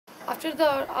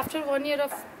after 1 year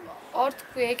of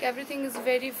earthquake, everything is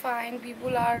very fine.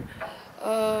 People are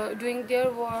doing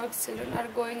their work, children are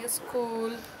going to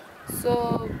school,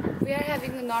 so we are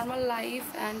having a normal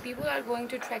life, and people are going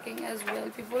to trekking as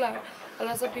well.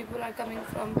 Lots of people are coming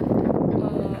from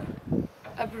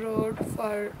abroad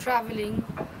for traveling.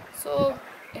 So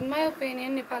in my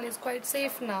opinion, Nepal is quite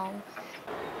safe now.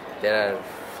 There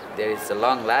is a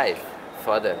long life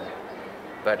further,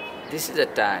 but this is a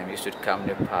time you should come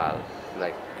Nepal.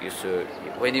 Like you should,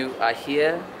 when you are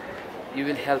here, you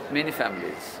will help many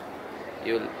families.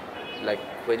 Like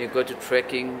when you go to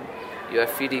trekking, you are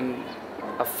feeding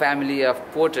a family of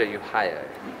porter you hired.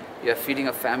 You are feeding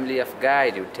a family of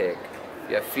guide you take.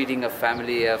 You are feeding a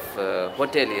family of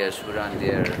hoteliers who run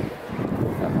their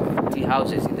tea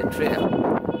houses in the trail.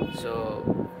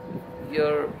 So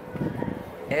your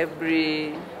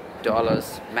every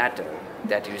dollars matter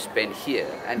that you spend here,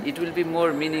 and it will be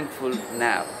more meaningful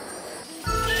now.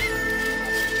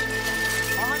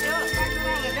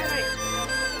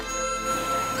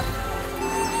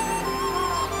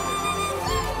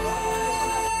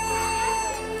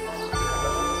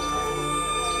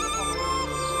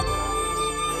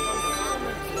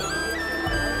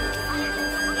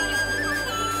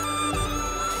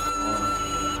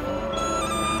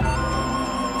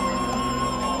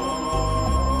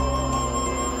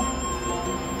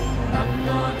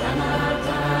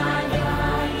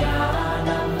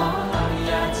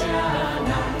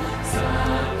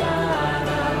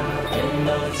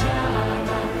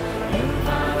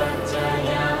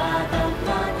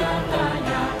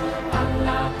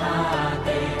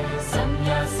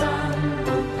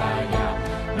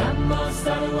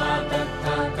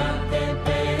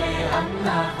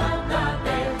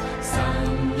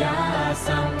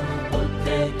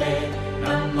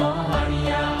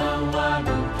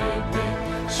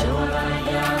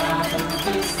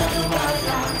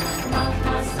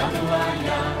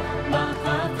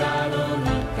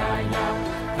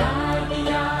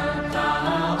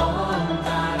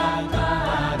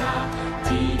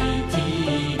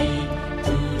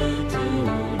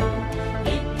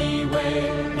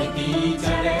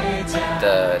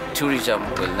 The tourism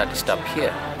will not stop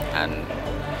here, and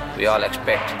we all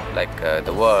expect, like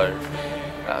the world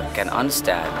can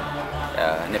understand,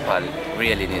 Nepal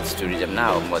really needs tourism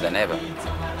now more than ever.